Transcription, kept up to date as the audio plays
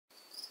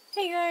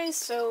Hey guys,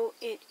 so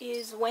it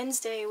is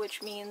Wednesday,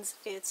 which means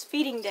it's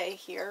feeding day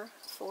here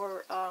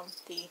for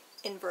the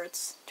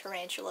inverts,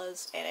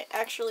 tarantulas, and it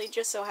actually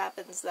just so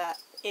happens that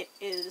it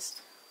is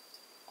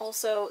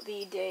also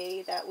the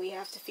day that we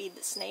have to feed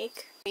the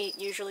snake. We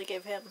usually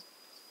give him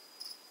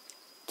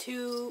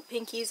 2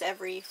 pinkies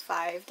every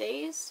 5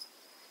 days,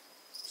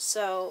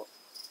 so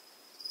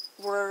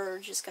we're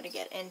just gonna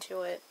get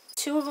into it.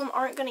 2 of them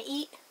aren't gonna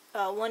eat.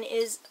 One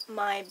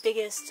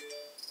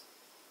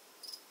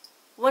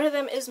of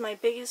them is my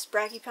biggest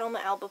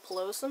Brachypelma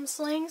albopilosum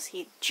slings.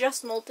 He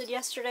just molted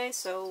yesterday,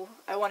 so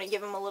I want to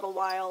give him a little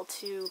while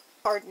to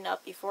harden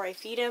up before I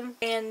feed him.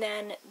 And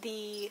then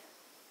the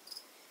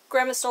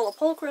Grammostola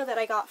pulchra that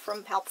I got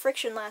from Palp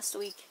Friction last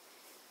week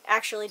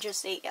actually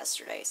just ate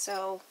yesterday,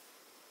 so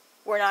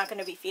we're not going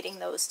to be feeding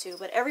those 2.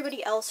 But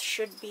everybody else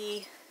should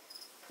be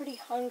pretty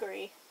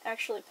hungry.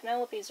 Actually,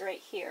 Penelope's right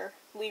here.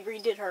 We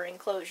redid her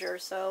enclosure,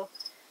 so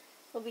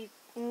it'll be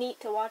neat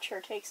to watch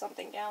her take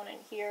something down in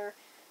here.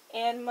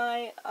 And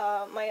my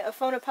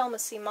Aphonopelma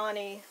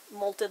seemani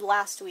molted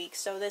last week,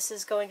 so this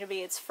is going to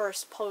be its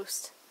first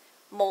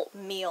post-molt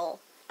meal.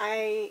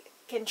 I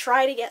can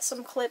try to get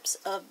some clips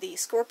of the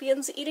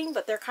scorpions eating,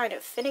 but they're kind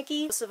of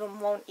finicky. Most of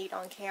them won't eat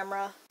on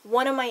camera.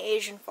 One of my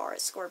Asian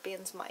forest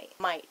scorpions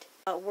might.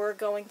 We're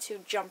going to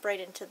jump right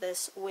into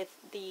this with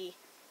the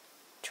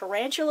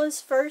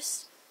tarantulas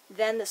first,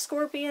 then the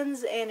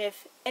scorpions, and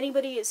if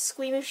anybody is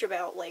squeamish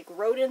about like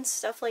rodents,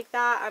 stuff like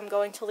that, I'm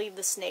going to leave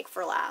the snake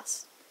for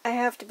last. I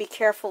have to be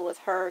careful with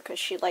her because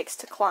she likes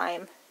to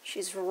climb.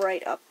 She's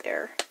right up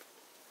there.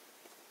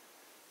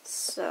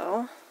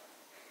 So,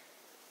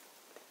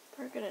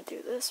 we're gonna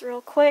do this real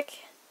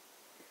quick.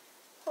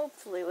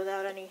 Hopefully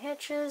without any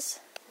hitches.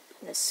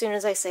 And as soon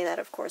as I say that,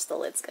 of course, the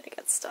lid's gonna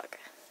get stuck.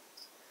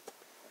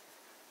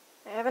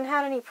 I haven't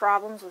had any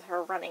problems with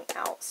her running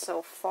out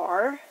so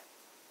far.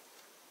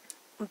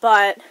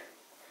 But,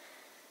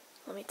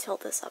 let me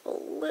tilt this up a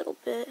little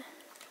bit.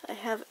 I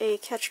have a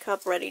catch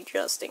cup ready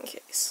just in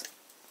case.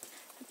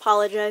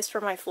 Apologize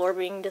for my floor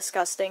being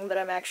disgusting, but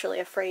I'm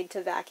actually afraid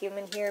to vacuum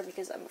in here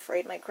because I'm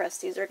afraid my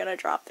Cresties are going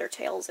to drop their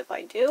tails if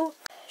I do.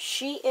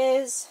 She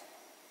is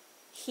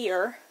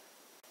here.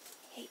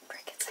 I hate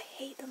crickets. I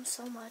hate them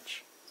so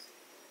much.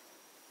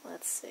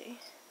 Let's see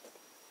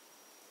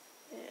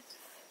if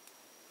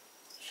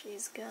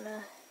she's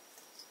gonna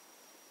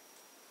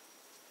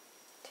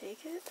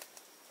take it.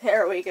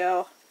 There we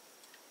go.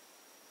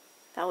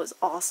 That was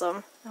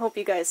awesome. I hope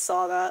you guys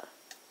saw that.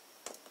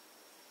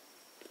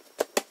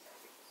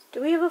 Do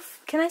we have a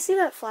can I see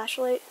that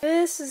flashlight?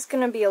 This is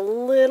gonna be a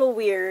little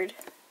weird.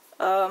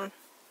 My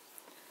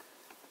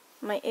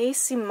A.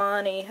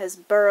 seemani has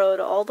burrowed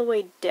all the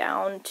way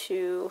down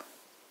to...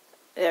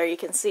 There, you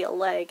can see a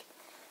leg.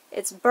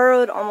 It's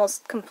burrowed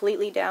almost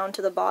completely down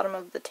to the bottom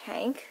of the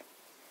tank.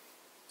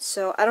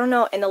 So, I don't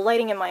know, and the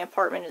lighting in my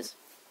apartment is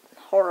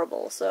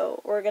horrible,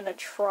 so we're gonna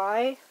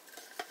try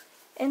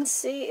and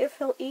see if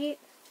he'll eat.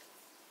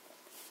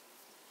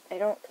 I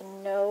don't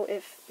know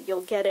if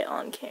you'll get it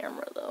on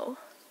camera, though.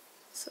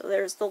 So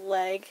there's the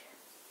leg.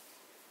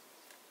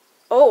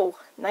 Oh,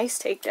 nice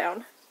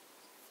takedown.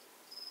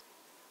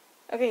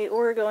 Okay,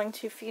 we're going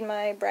to feed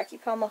my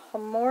Brachypelma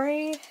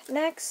hamori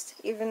next,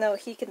 even though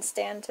he can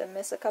stand to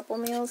miss a couple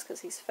meals because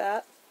he's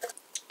fat.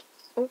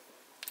 Oh,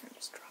 I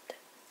just dropped it.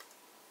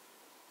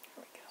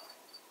 There we go.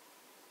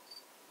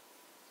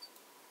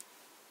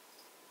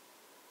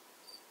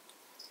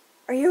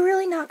 Are you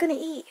really not gonna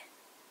eat?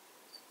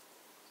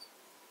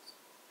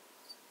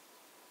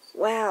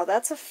 Wow,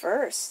 that's a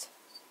first.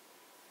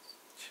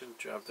 Should have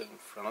dropped it in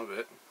front of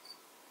it.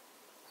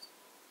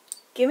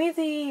 Give me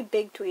the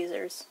big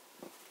tweezers.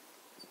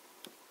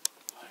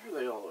 Why are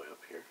they all the way up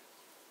here?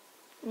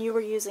 You were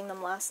using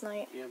them last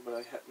night. Yeah, but I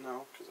had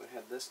no, because I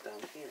had this down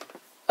here.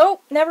 Oh,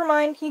 never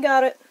mind. He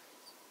got it.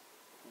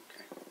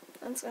 Okay.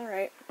 That's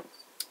alright.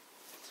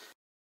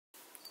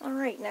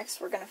 Alright, next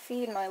we're going to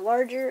feed my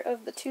larger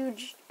of the 2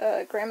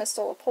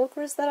 Grammostola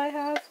pulchras that I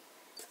have.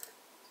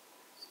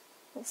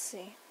 Let's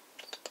see.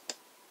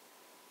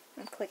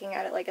 I'm clicking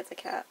at it like it's a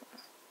cat.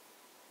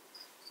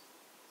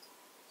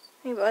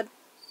 Hey, bud.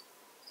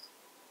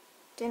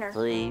 Dinner.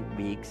 3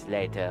 weeks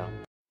later.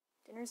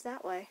 Dinner's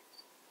that way.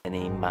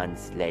 Many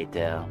months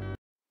later.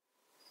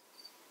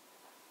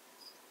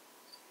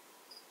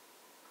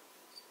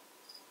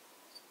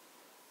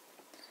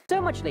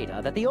 So much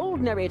later that the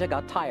old narrator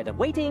got tired of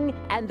waiting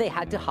and they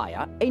had to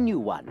hire a new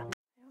one. I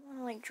don't want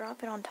to, like,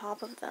 drop it on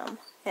top of them.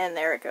 And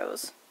there it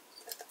goes.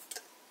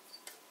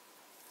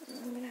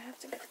 I'm gonna have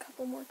to get a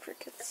couple more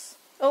crickets.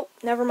 Oh,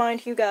 never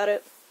mind, you got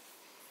it.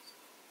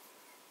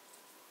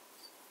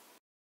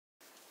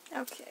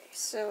 Okay,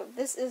 so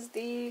this is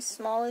the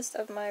smallest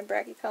of my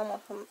Brachypelma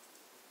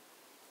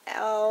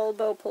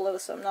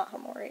albopilosum, not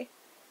hamori.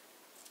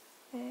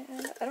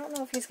 And I don't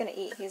know if he's gonna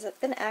eat. He's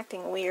been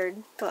acting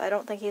weird, but I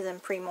don't think he's in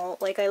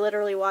pre-molt. Like, I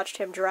literally watched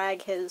him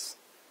drag his...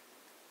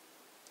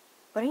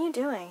 What are you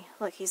doing?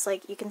 Look, he's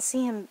like, you can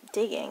see him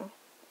digging.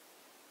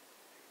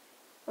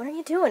 What are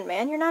you doing,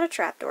 man? You're not a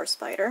trapdoor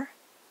spider.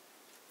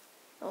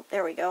 Oh,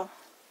 there we go.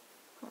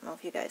 I don't know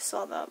if you guys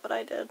saw that, but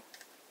I did.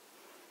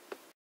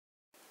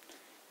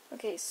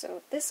 Okay,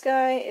 so this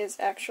guy is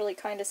actually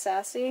kind of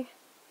sassy.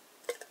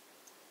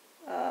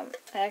 I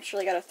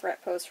actually got a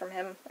threat post from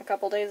him a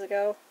couple days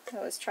ago.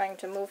 I was trying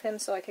to move him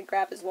so I could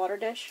grab his water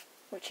dish,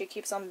 which he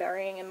keeps on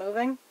burying and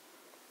moving.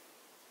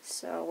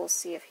 So we'll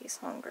see if he's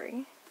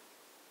hungry.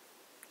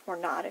 Or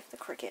not, if the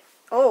cricket...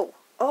 Oh!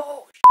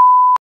 Oh!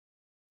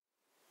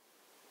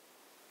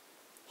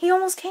 He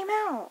almost came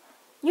out!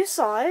 You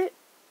saw it!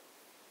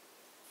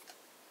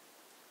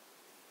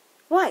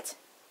 What?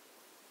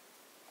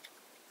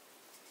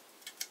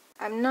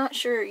 I'm not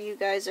sure you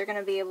guys are going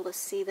to be able to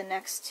see the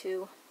next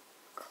two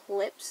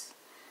clips.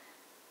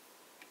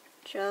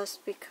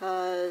 Just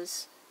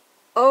because...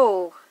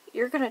 Oh!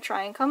 You're going to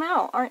try and come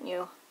out, aren't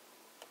you?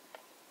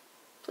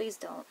 Please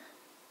don't.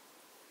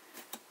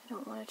 I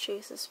don't want to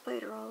chase a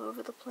spider all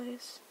over the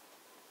place.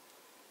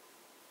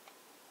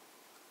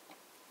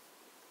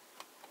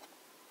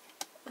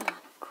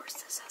 Of course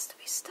this has to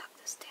be stuck,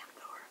 this damn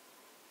door.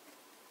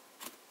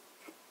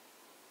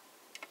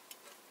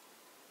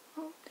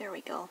 Oh, there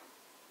we go.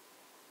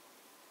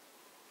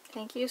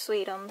 Thank you,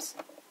 sweetums.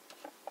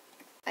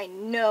 I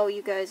know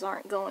you guys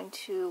aren't going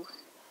to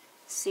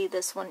see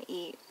this one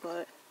eat,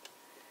 but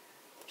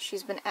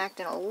she's been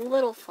acting a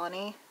little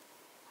funny.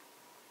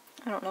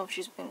 I don't know if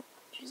she's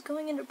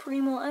going into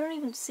Primo. I don't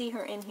even see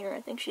her in here.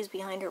 I think she's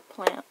behind her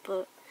plant,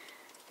 but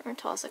we're going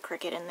to toss a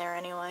cricket in there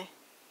anyway.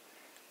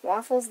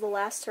 Waffle's the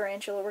last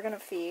tarantula we're going to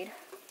feed.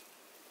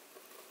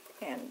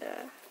 And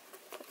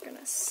we're going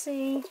to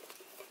see.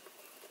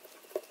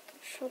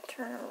 She'll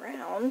turn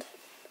around.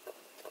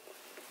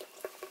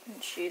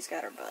 And she's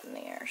got her butt in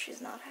the air.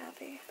 She's not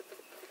happy.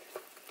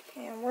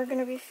 And we're going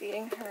to be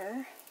feeding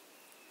her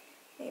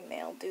a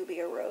male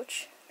dubia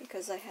roach,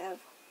 because I have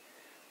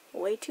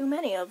way too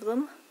many of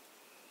them.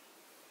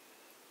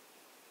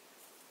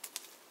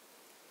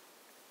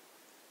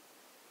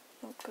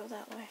 Oh, go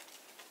that way.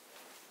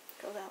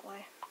 Go that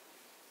way.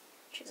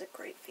 She's a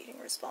great feeding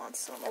response,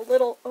 so I'm a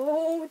little...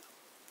 Oh!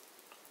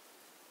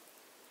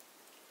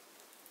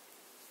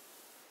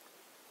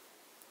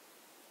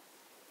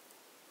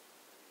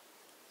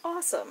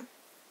 Awesome.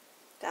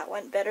 That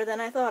went better than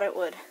I thought it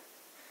would.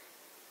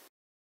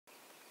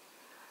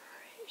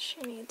 Alright,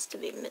 she needs to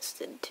be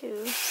misted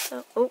too,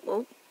 so... Oh,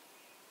 oh.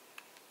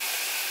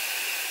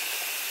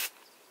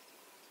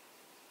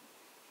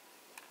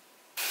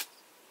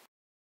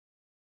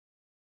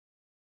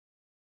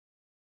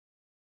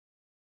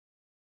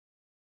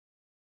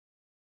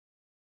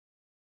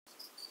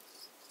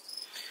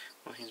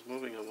 Well, he's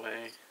moving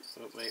away.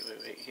 Oh, wait,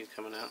 he's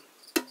coming out.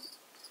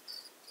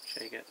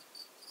 Shake it.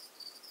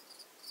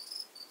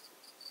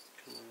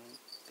 Come on.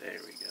 There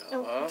we go.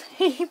 Oh, Oh.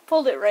 he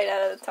pulled it right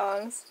out of the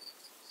tongs.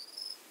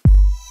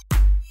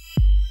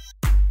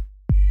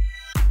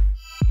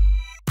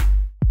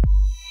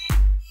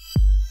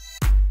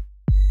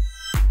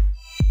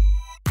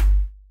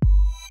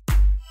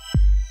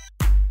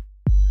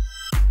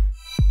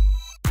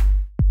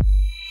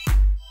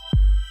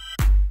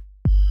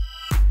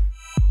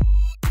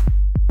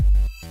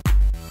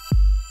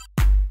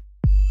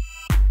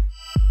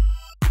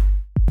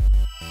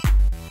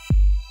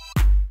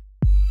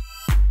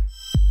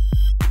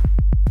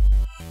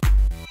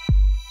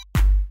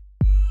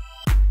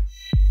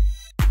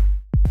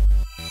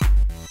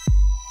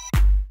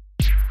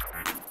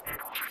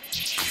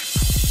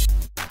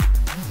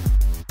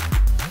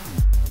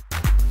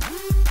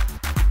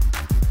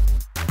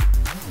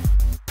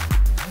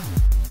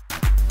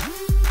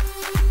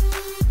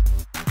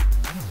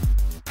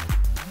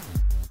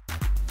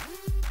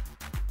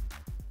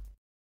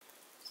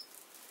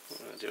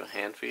 Do a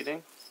hand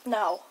feeding?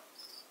 No.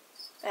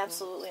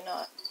 Absolutely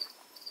not.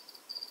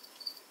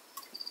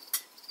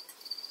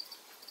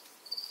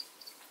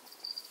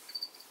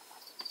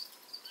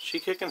 She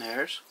kicking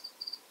hairs?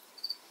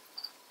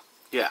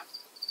 Yeah.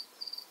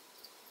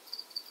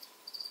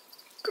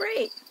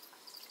 Great.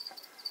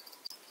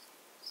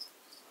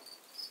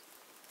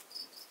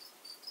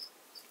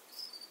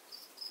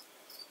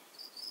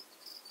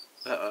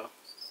 Uh-oh.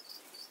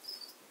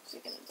 Is he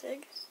gonna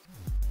dig?